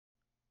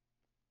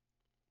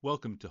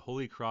Welcome to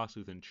Holy Cross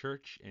Lutheran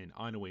Church in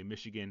Onaway,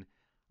 Michigan.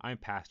 I'm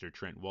Pastor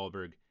Trent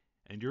Wahlberg,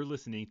 and you're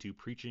listening to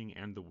Preaching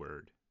and the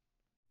Word.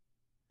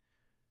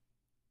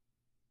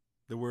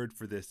 The word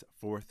for this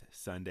fourth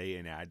Sunday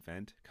in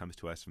Advent comes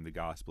to us from the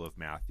Gospel of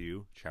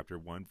Matthew, chapter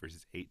 1,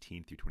 verses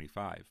 18 through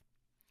 25.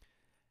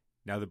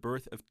 Now the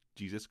birth of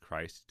Jesus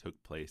Christ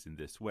took place in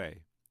this way.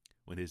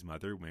 When his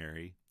mother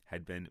Mary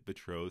had been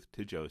betrothed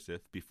to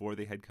Joseph, before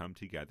they had come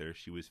together,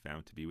 she was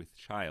found to be with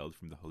child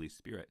from the Holy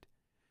Spirit.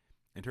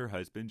 And her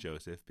husband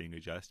Joseph, being a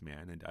just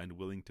man and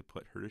unwilling to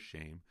put her to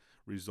shame,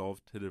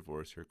 resolved to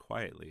divorce her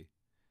quietly.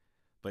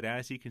 But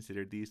as he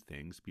considered these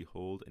things,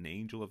 behold, an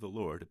angel of the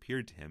Lord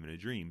appeared to him in a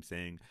dream,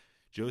 saying,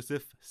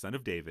 Joseph, son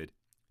of David,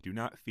 do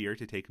not fear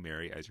to take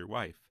Mary as your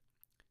wife,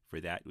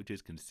 for that which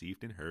is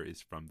conceived in her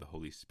is from the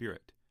Holy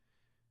Spirit.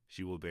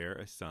 She will bear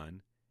a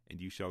son,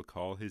 and you shall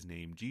call his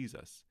name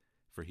Jesus,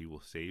 for he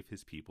will save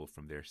his people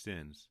from their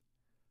sins.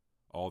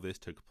 All this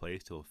took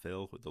place to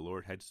fulfill what the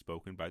Lord had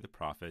spoken by the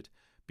prophet,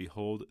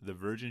 Behold, the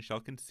virgin shall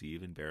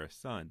conceive and bear a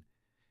son,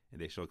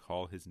 and they shall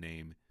call his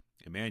name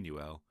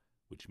Emmanuel,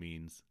 which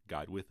means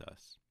God with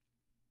us.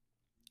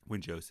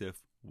 When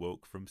Joseph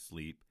woke from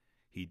sleep,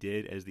 he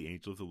did as the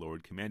angel of the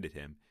Lord commanded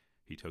him.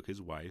 He took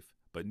his wife,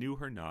 but knew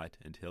her not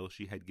until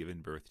she had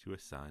given birth to a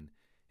son,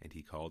 and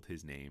he called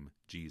his name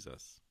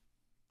Jesus.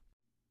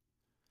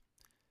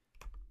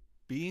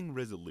 Being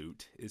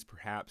resolute is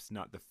perhaps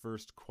not the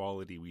first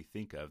quality we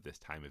think of this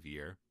time of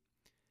year.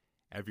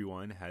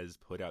 Everyone has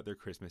put out their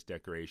Christmas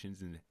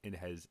decorations and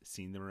has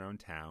seen them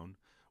around town.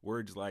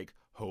 Words like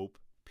hope,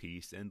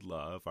 peace, and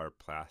love are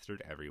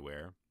plastered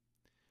everywhere.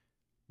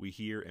 We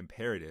hear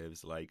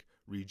imperatives like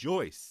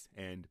rejoice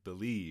and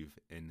believe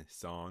in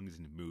songs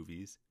and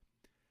movies.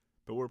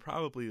 But we're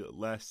probably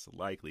less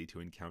likely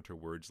to encounter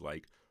words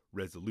like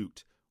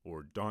resolute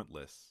or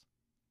dauntless.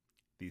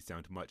 These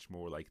sound much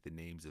more like the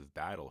names of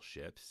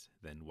battleships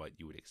than what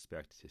you would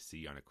expect to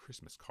see on a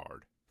Christmas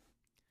card.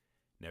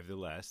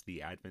 Nevertheless,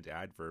 the Advent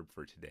adverb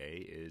for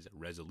today is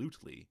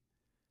resolutely.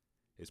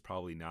 It's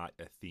probably not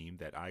a theme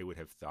that I would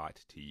have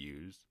thought to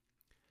use.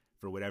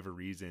 For whatever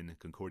reason,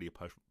 Concordia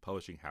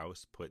Publishing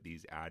House put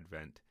these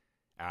Advent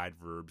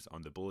adverbs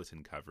on the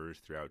bulletin covers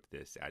throughout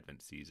this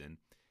Advent season,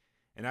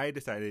 and I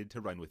decided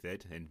to run with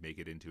it and make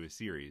it into a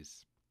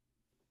series.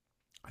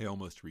 I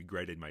almost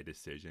regretted my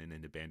decision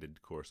and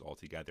abandoned course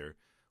altogether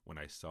when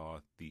I saw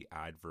the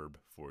adverb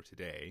for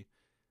today,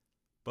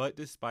 but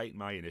despite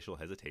my initial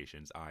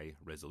hesitations, I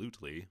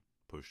resolutely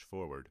pushed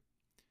forward.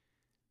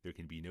 There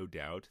can be no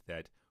doubt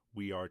that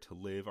we are to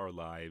live our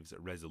lives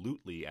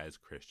resolutely as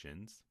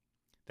Christians.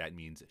 That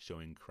means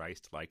showing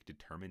Christ-like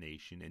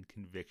determination and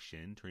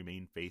conviction to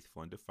remain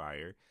faithful unto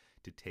fire,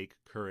 to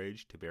take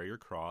courage to bear your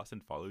cross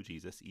and follow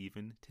Jesus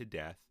even to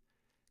death,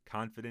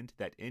 confident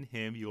that in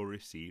him you will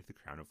receive the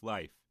crown of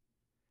life.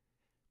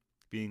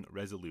 Being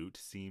resolute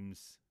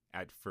seems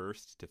at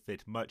first to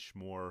fit much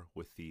more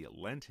with the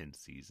Lenten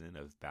season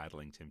of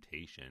battling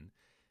temptation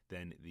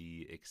than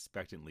the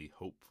expectantly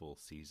hopeful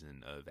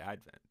season of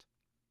Advent.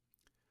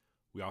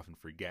 We often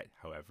forget,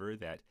 however,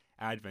 that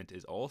Advent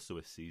is also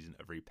a season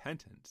of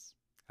repentance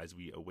as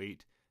we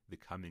await the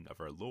coming of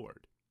our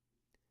Lord.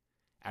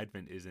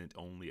 Advent isn't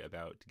only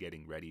about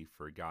getting ready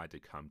for God to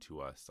come to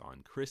us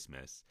on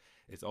Christmas.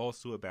 It's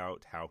also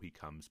about how he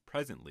comes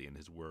presently in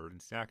his word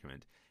and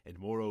sacrament, and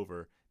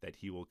moreover, that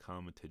he will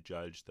come to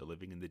judge the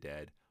living and the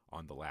dead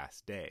on the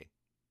last day.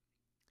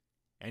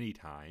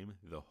 Anytime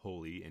the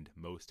holy and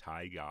most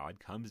high God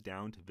comes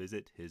down to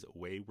visit his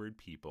wayward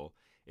people,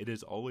 it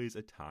is always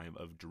a time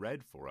of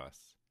dread for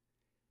us.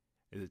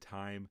 It is a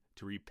time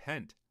to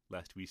repent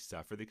lest we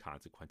suffer the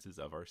consequences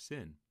of our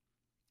sin.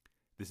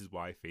 This is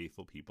why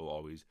faithful people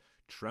always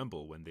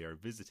tremble when they are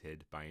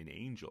visited by an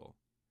angel.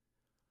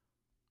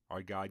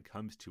 Our God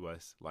comes to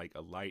us like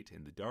a light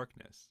in the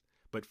darkness,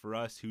 but for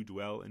us who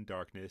dwell in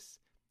darkness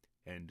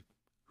and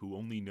who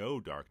only know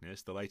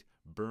darkness, the light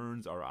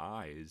burns our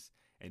eyes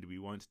and we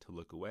want to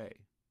look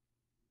away.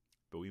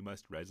 But we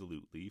must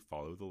resolutely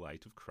follow the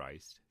light of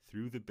Christ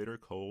through the bitter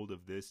cold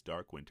of this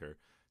dark winter,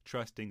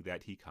 trusting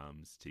that he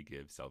comes to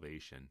give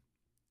salvation.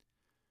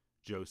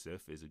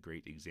 Joseph is a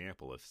great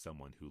example of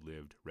someone who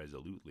lived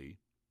resolutely.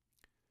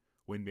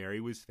 When Mary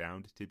was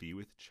found to be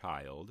with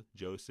child,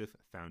 Joseph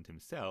found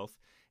himself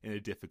in a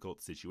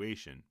difficult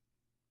situation.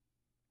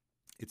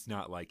 It's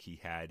not like he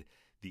had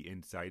the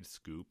inside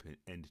scoop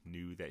and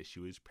knew that she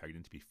was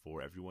pregnant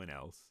before everyone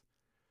else.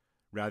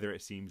 Rather,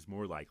 it seems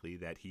more likely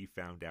that he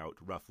found out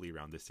roughly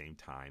around the same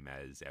time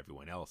as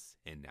everyone else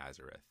in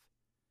Nazareth.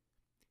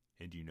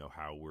 And you know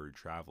how word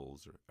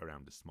travels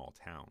around a small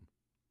town.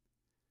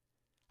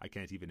 I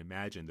can't even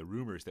imagine the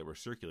rumors that were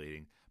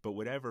circulating, but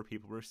whatever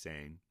people were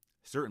saying,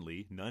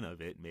 certainly none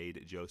of it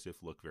made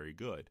Joseph look very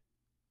good.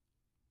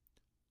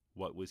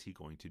 What was he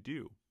going to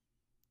do?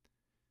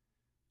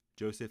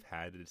 Joseph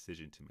had a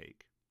decision to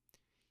make.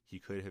 He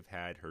could have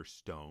had her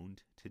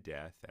stoned to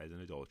death as an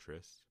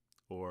adulteress,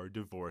 or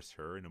divorce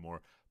her in a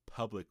more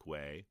public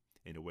way,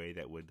 in a way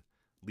that would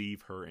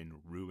leave her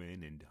in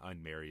ruin and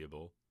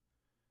unmarriable.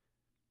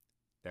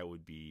 That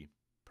would be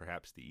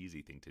perhaps the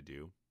easy thing to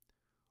do,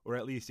 or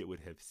at least it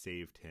would have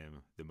saved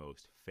him the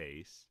most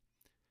face.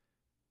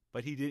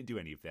 But he didn't do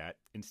any of that.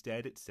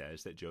 Instead, it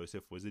says that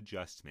Joseph was a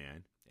just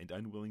man and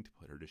unwilling to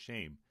put her to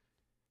shame,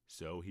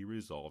 so he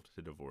resolved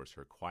to divorce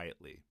her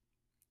quietly.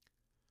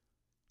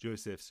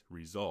 Joseph's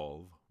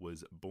resolve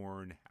was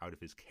born out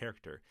of his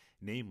character,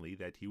 namely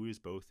that he was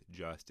both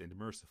just and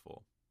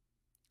merciful.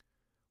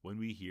 When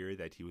we hear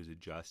that he was a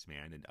just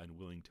man and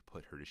unwilling to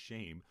put her to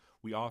shame,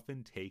 we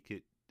often take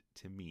it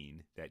to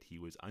mean that he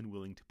was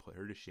unwilling to put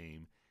her to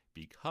shame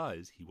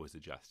because he was a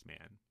just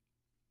man.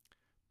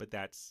 But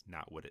that's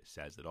not what it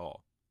says at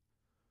all.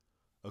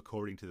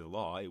 According to the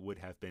law, it would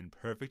have been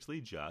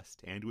perfectly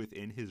just and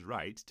within his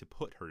rights to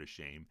put her to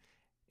shame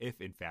if,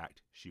 in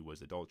fact, she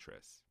was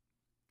adulterous,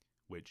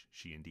 which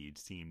she indeed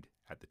seemed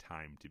at the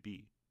time to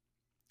be.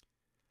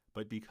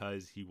 But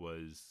because he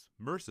was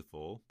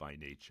merciful by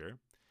nature,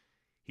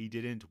 he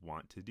didn't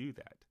want to do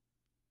that.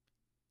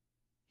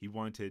 He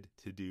wanted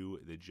to do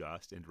the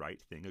just and right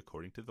thing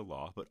according to the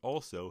law, but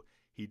also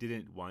he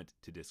didn't want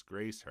to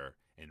disgrace her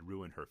and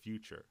ruin her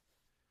future.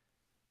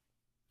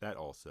 That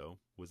also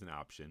was an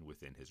option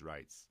within his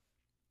rights.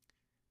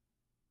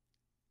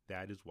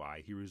 That is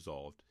why he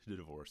resolved to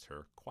divorce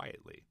her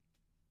quietly.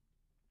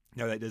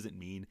 Now, that doesn't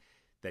mean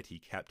that he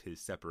kept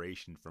his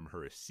separation from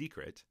her a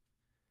secret.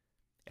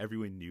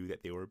 Everyone knew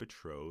that they were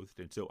betrothed,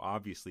 and so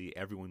obviously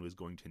everyone was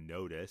going to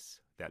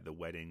notice that the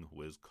wedding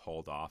was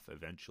called off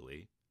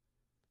eventually.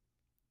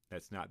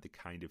 That's not the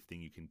kind of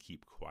thing you can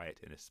keep quiet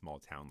in a small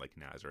town like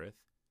Nazareth.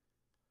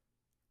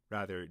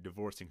 Rather,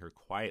 divorcing her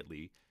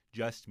quietly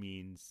just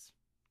means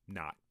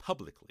not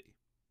publicly.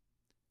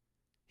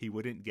 He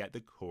wouldn't get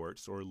the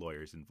courts or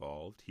lawyers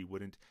involved. He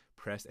wouldn't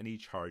press any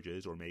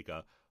charges or make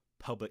a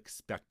public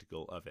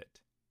spectacle of it.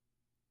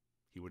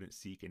 He wouldn't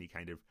seek any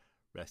kind of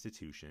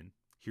restitution.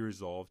 He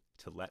resolved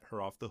to let her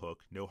off the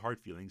hook, no hard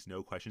feelings,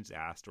 no questions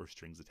asked or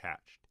strings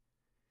attached.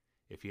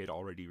 If he had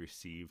already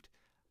received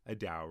a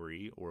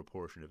dowry or a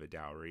portion of a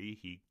dowry,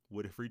 he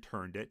would have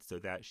returned it so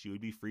that she would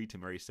be free to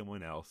marry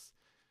someone else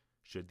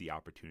should the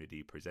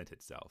opportunity present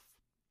itself.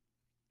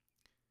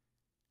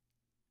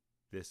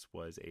 This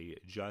was a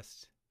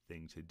just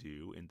thing to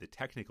do in the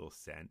technical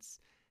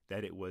sense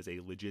that it was a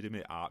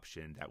legitimate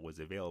option that was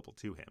available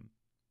to him,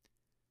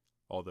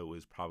 although it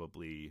was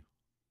probably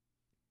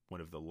one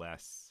of the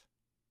less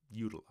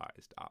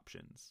utilized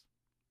options.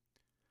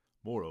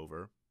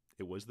 Moreover,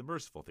 it was the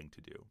merciful thing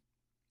to do.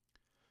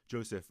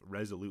 Joseph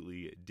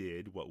resolutely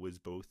did what was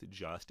both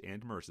just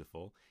and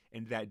merciful,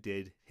 and that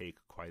did take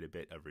quite a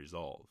bit of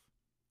resolve.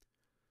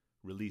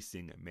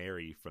 Releasing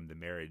Mary from the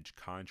marriage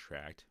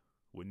contract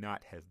would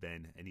not have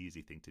been an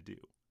easy thing to do.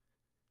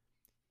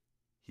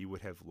 He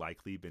would have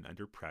likely been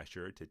under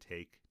pressure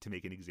to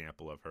make an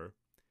example of her.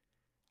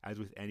 As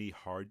with any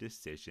hard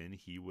decision,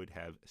 he would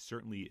have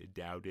certainly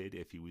doubted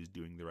if he was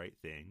doing the right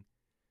thing.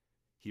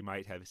 He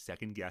might have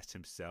second-guessed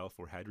himself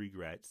or had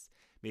regrets.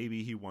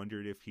 Maybe he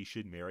wondered if he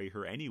should marry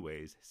her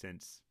anyways,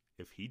 since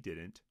if he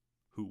didn't,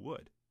 who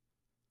would?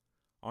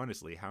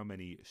 Honestly, how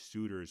many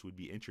suitors would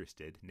be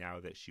interested now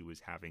that she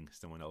was having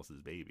someone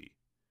else's baby?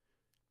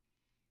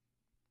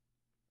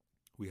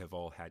 We have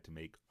all had to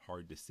make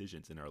hard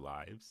decisions in our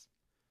lives.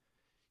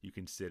 You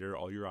consider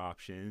all your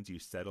options, you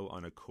settle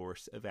on a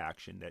course of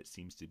action that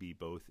seems to be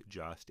both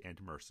just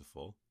and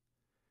merciful.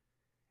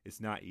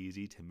 It's not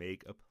easy to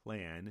make a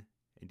plan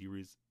and you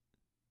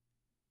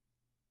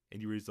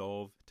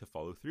resolve to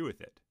follow through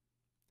with it.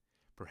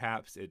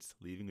 Perhaps it's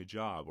leaving a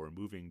job or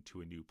moving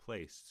to a new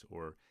place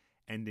or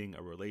ending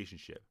a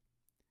relationship.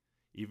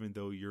 Even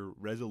though you're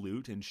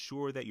resolute and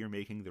sure that you're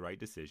making the right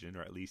decision,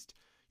 or at least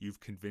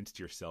you've convinced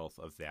yourself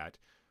of that,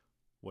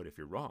 what if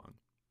you're wrong?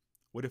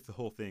 What if the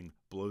whole thing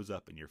blows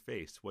up in your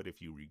face? What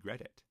if you regret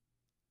it?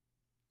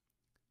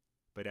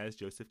 But as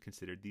Joseph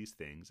considered these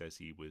things, as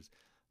he was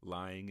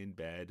lying in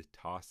bed,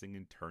 tossing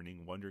and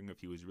turning, wondering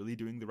if he was really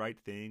doing the right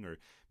thing, or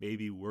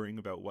maybe worrying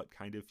about what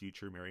kind of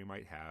future Mary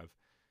might have,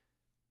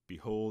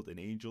 behold, an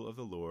angel of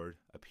the Lord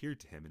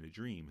appeared to him in a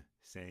dream,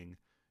 saying,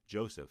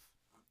 "Joseph,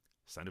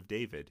 son of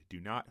David,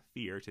 do not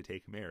fear to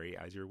take Mary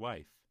as your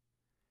wife,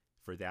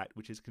 for that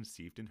which is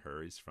conceived in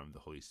her is from the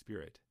Holy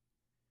Spirit.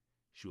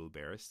 She will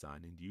bear a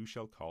son, and you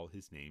shall call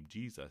his name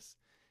Jesus,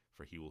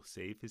 for he will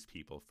save his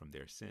people from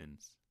their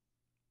sins."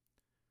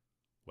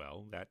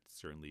 Well, that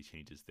certainly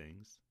changes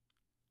things.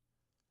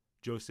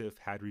 Joseph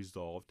had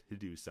resolved to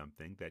do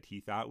something that he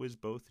thought was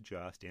both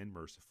just and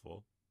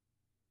merciful,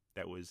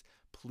 that was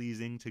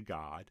pleasing to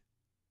God.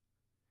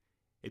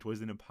 It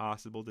was an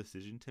impossible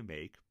decision to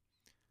make,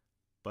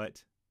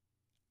 but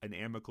an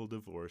amicable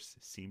divorce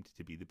seemed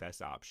to be the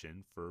best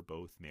option for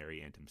both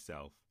Mary and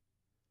himself.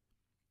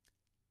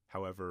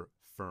 However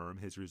firm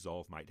his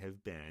resolve might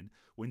have been,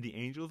 when the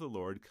angel of the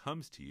Lord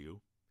comes to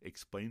you,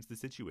 explains the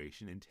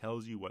situation, and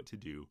tells you what to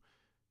do,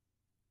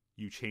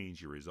 you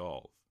change your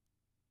resolve.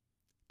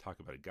 Talk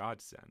about a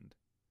godsend.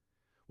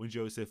 When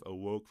Joseph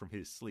awoke from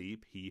his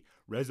sleep, he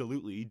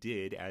resolutely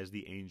did as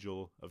the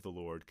angel of the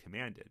Lord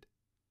commanded.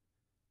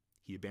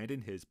 He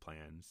abandoned his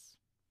plans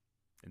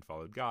and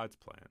followed God's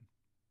plan.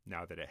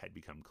 now that it had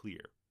become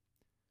clear.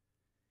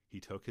 He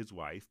took his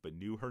wife, but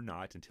knew her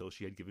not until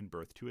she had given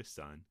birth to a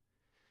son.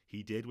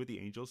 He did what the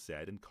angel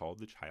said and called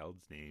the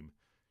child's name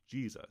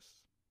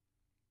Jesus.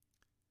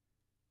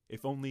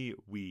 If only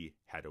we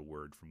had a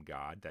word from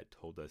God that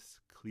told us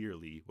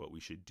clearly what we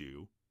should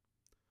do,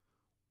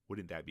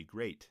 wouldn't that be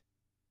great?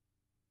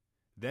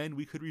 Then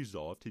we could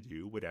resolve to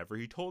do whatever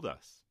he told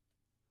us.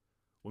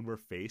 When we're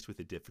faced with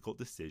a difficult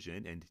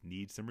decision and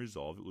need some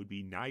resolve, it would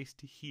be nice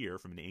to hear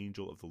from an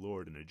angel of the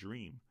Lord in a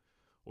dream,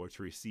 or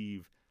to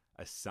receive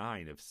a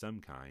sign of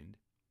some kind.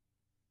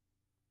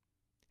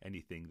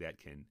 Anything that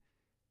can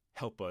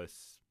help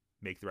us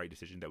make the right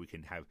decision, that we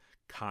can have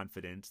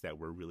confidence that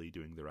we're really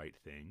doing the right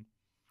thing.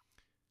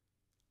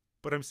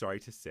 But I'm sorry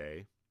to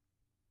say,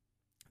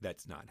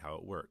 that's not how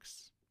it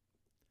works.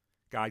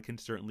 God can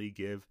certainly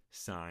give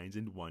signs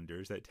and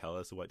wonders that tell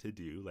us what to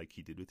do, like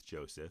he did with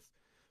Joseph,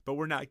 but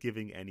we're not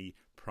giving any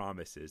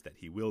promises that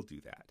he will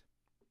do that.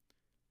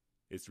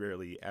 It's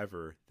rarely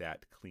ever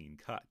that clean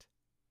cut.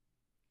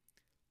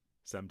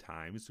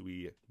 Sometimes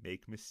we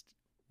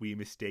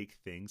mistake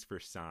things for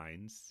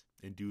signs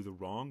and do the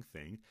wrong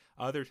thing.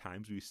 Other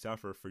times we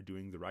suffer for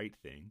doing the right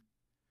thing.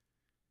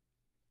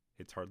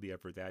 It's hardly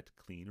ever that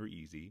clean or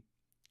easy.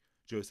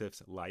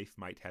 Joseph's life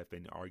might have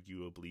been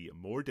arguably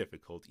more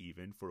difficult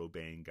even for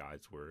obeying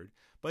God's word,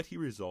 but he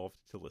resolved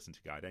to listen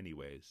to God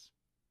anyways.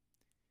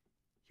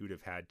 He would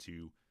have had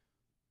to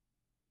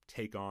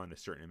take on a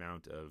certain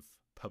amount of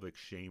public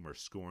shame or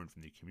scorn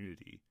from the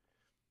community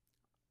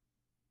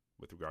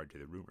with regard to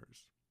the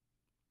rumors.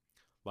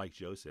 Like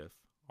Joseph,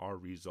 our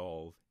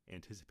resolve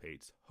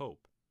anticipates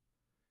hope.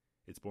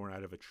 It's born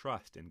out of a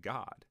trust in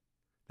God,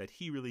 that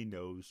he really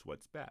knows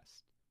what's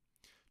best.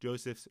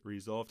 Joseph's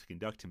resolve to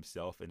conduct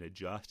himself in a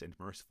just and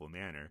merciful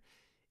manner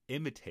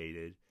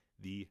imitated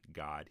the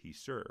God he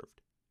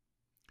served.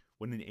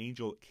 When an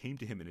angel came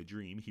to him in a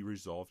dream, he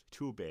resolved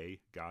to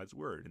obey God's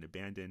word and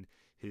abandon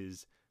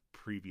his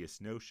previous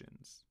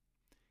notions.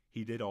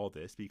 He did all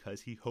this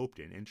because he hoped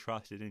in and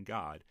trusted in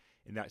God,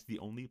 and that's the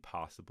only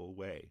possible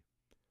way,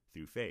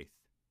 through faith.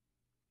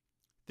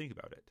 Think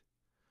about it.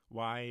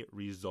 Why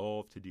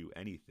resolve to do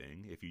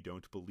anything if you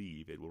don't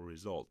believe it will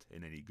result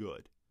in any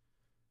good?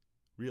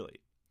 Really,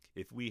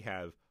 if we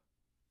have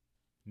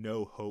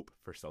no hope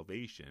for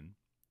salvation,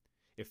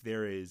 if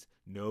there is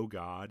no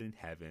God in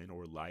heaven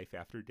or life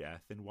after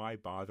death, then why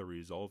bother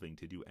resolving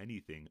to do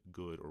anything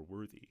good or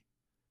worthy?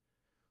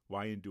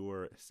 Why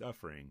endure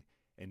suffering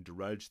and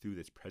drudge through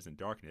this present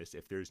darkness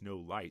if there's no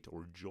light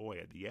or joy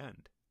at the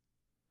end?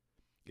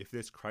 If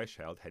this Christ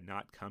child had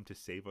not come to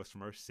save us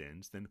from our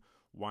sins, then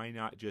why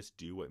not just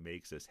do what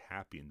makes us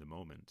happy in the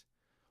moment?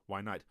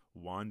 Why not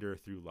wander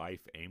through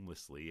life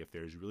aimlessly if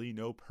there's really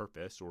no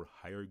purpose or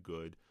higher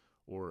good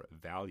or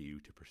value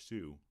to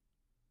pursue?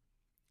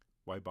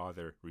 Why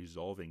bother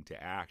resolving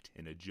to act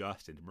in a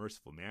just and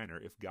merciful manner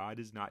if God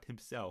is not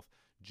himself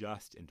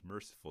just and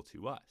merciful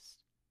to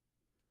us?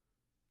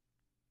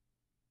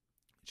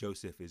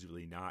 Joseph is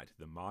really not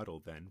the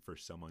model then for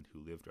someone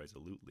who lived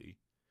resolutely.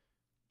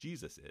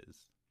 Jesus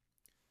is.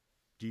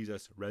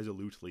 Jesus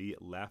resolutely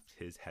left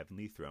his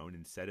heavenly throne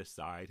and set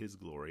aside his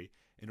glory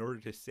in order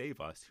to save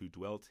us who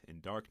dwelt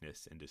in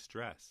darkness and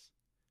distress.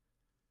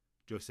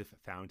 Joseph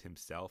found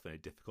himself in a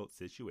difficult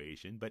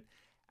situation, but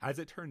as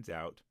it turns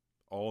out,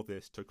 all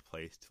this took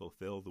place to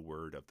fulfill the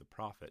word of the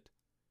prophet.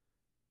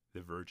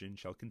 The virgin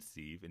shall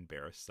conceive and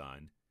bear a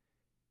son,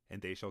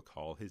 and they shall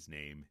call his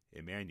name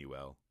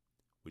Emmanuel,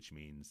 which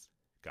means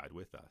God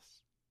with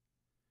us.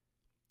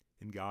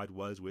 And God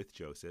was with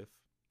Joseph,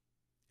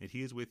 and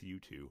he is with you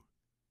too.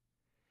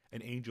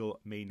 An angel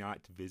may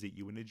not visit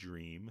you in a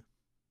dream,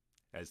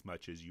 as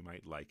much as you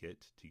might like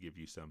it, to give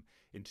you some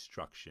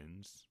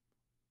instructions,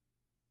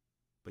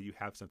 but you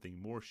have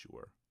something more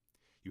sure.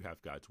 You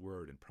have God's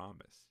word and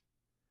promise.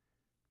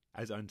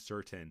 As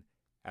uncertain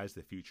as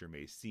the future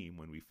may seem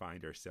when we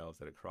find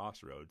ourselves at a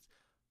crossroads,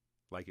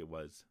 like it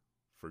was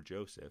for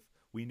Joseph,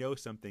 we know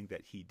something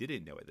that he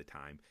didn't know at the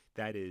time,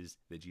 that is,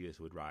 that Jesus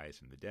would rise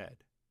from the dead.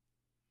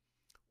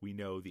 We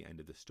know the end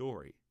of the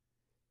story.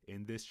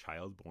 In this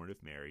child born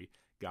of Mary,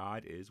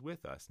 God is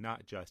with us,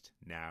 not just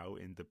now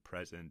in the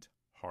present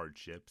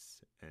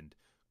hardships and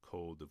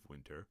cold of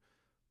winter,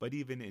 but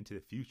even into the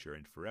future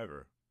and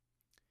forever.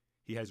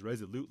 He has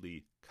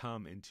resolutely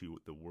come into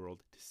the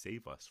world to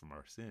save us from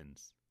our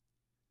sins.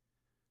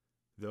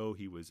 Though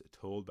he was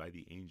told by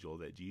the angel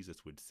that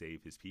Jesus would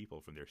save his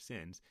people from their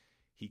sins,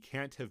 he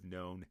can't have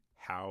known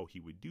how he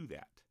would do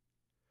that.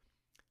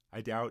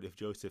 I doubt if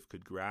Joseph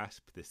could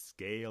grasp the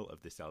scale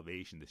of the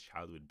salvation this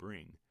child would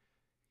bring.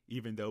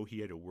 Even though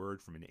he had a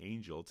word from an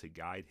angel to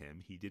guide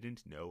him, he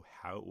didn't know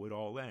how it would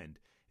all end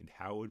and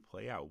how it would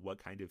play out,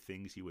 what kind of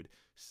things he would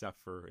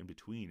suffer in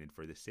between and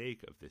for the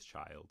sake of this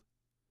child.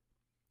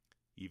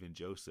 Even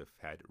Joseph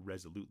had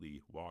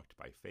resolutely walked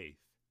by faith.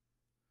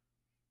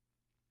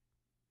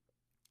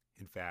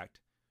 In fact,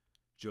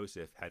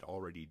 Joseph had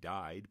already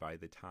died by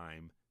the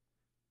time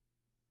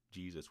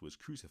Jesus was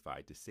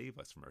crucified to save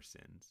us from our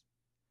sins.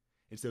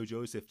 And so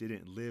Joseph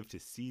didn't live to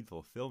see the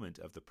fulfillment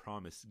of the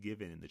promise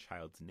given in the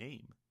child's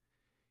name.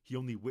 He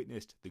only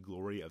witnessed the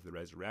glory of the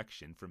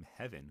resurrection from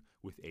heaven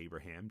with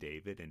Abraham,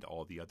 David, and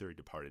all the other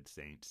departed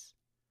saints.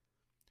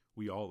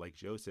 We all, like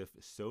Joseph,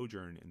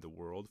 sojourn in the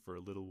world for a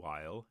little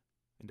while,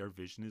 and our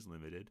vision is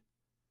limited.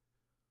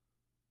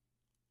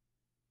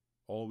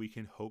 All we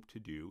can hope to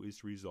do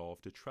is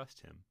resolve to trust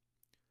him,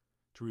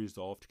 to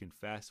resolve to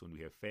confess when we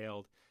have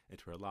failed, and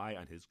to rely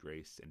on his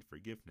grace and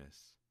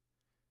forgiveness,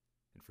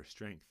 and for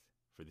strength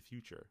for the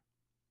future.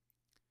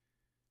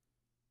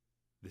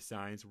 The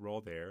signs were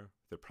all there.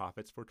 The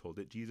prophets foretold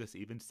it. Jesus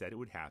even said it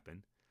would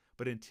happen.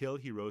 But until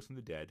he rose from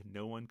the dead,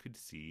 no one could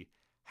see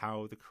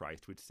how the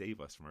Christ would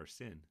save us from our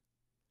sin.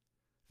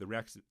 The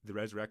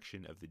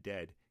resurrection of the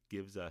dead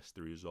gives us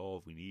the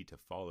resolve we need to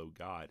follow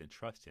God and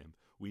trust him.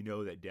 We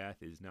know that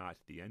death is not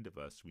the end of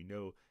us. We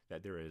know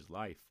that there is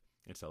life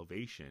and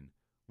salvation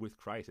with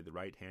Christ at the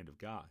right hand of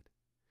God.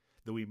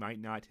 Though we might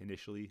not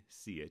initially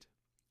see it,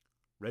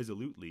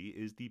 resolutely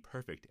is the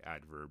perfect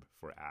adverb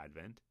for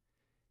Advent,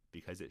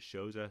 because it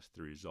shows us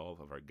the resolve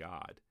of our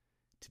God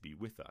to be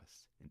with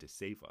us and to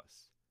save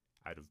us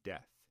out of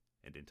death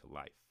and into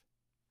life.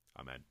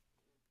 Amen.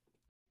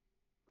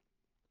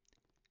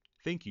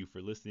 Thank you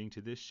for listening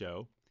to this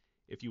show.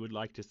 If you would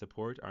like to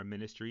support our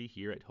ministry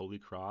here at Holy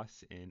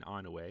Cross in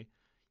Onaway,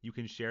 you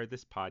can share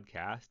this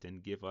podcast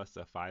and give us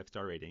a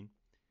 5-star rating.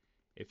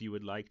 If you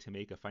would like to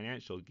make a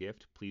financial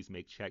gift, please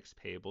make checks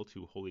payable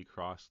to Holy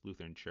Cross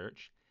Lutheran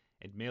Church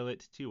and mail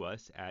it to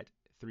us at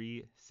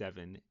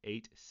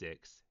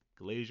 3786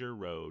 Glacier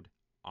Road,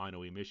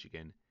 Onaway,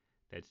 Michigan.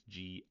 That's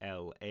Glasier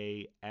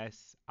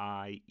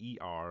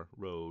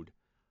Road,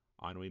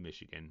 Onaway,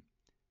 Michigan,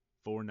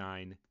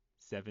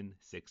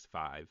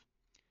 49765.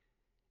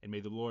 And may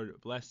the Lord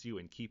bless you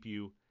and keep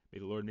you. May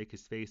the Lord make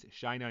his face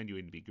shine on you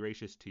and be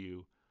gracious to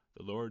you.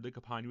 The Lord look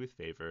upon you with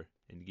favor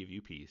and give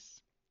you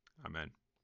peace. Amen.